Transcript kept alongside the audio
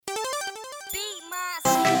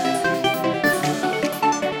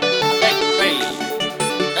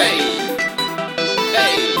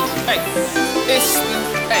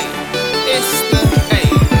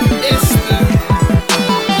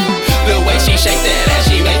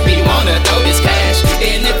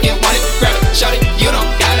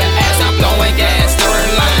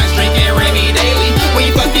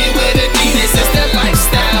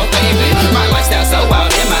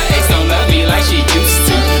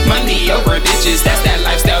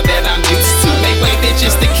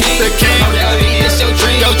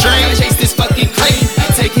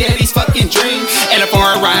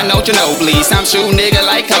no Ginobili. I'm shooting nigga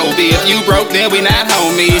like Kobe. If you broke, then we not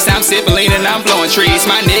homies. I'm sipping lean and I'm blowing trees.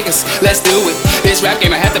 My niggas, let's do it. This rap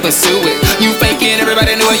game, I have to pursue it. You faking,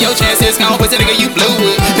 everybody knew it. Your chance is gone, but the nigga, you blew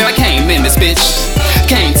it. Then I came in this bitch,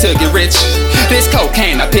 came to get rich. This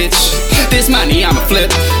cocaine I pitch, this money I'ma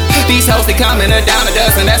flip. These hoes, they come in a dime a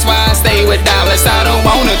dozen. That's why I stay with dollars. I don't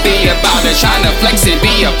wanna be about it, tryna flex and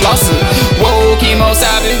be a flosser. Whoa, chemo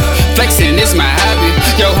sabe, flexing is my hobby.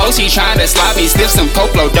 Yo, ho, she tryna slap me, sniff some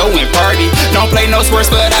Coplo dough and party. Don't play no sports,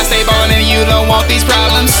 but I stay ballin'. You don't want these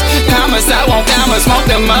problems. Commas, I want commas, want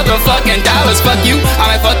them motherfucking dollars. Fuck you,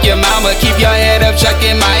 I might fuck your mama. Keep your head up,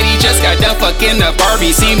 chucking mighty. Just got done fucking the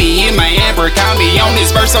Barbie. See me in my Amber, call me on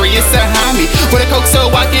this verse, or it's a homie. With a coke so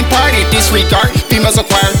I can party. Disregard, females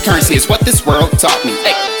acquire currency is what this world taught me.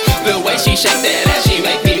 Hey, the way she shake that ass, she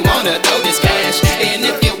make me wanna throw this cash. And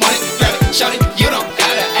if you want it, grab it, shout it. You don't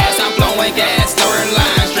gotta ask, I'm blowing gas, throwing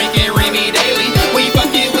lines, drinking Remy daily. We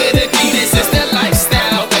fucking with the cleanest, it's the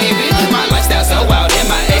lifestyle, baby. My lifestyle so wild, and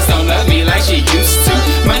my ex don't love me like she used to.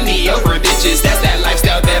 Money over bitches, that's that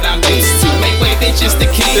lifestyle that I'm used to. Make way, bitches, the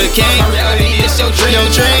king. My reality is your dream.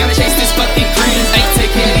 Gotta chase this fucking green. Ain't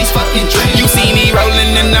take care of these fucking dreams. You see me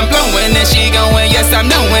rolling and I'm blowing, and she going, yes I'm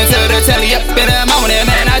knowing. To the telly up in the morning,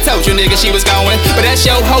 man, I told you nigga she was going. But that's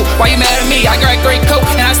your hoe, why you mad at me? I got great coat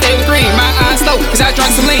and I stay with green. My eyes low, cause I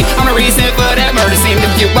drunk some lean. I'm the reason for that murder scene.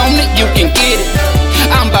 If you want it, you can get it.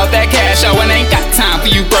 I'm about that cash, yo, and ain't got time for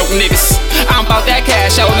you broke niggas. I'm about that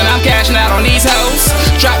cash, yo, and I'm cashing out on these hoes.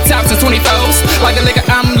 Drop tops and 24s, like a nigga,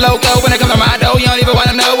 I'm loco. When it comes to my dough, you don't even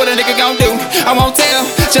wanna know what a nigga gon' do. I won't tell,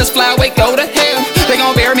 just fly away, go to hell. They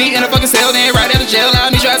gon' bury me in a fucking cell, then right out of jail. I'll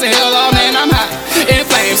be trying to hell, oh man, I'm hot in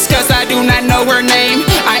flames, cause I do not know her name.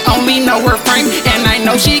 I only know her frame, and I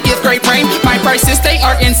know she gives great brain. My prices, they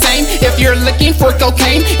are insane. If you're looking for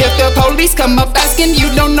cocaine, if the police come up asking, you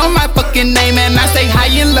don't know my fucking name. And I say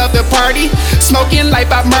hi and love the party, smoking like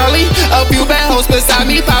Bob Marley. A few bad hoes beside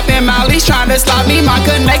me, popping mollies, trying to stop me. My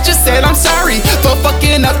connect just said I'm sorry for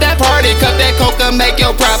fucking up that party. Cut that coca, make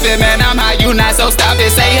your profit. Man, I'm high, you not, so stop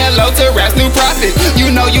it. Say hello to Rap's new prophet.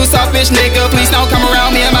 You know you selfish nigga, please don't come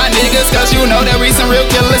around me and my niggas, cause you know that we some real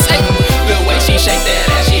killers. Hey, the way she shake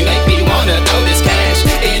that ass,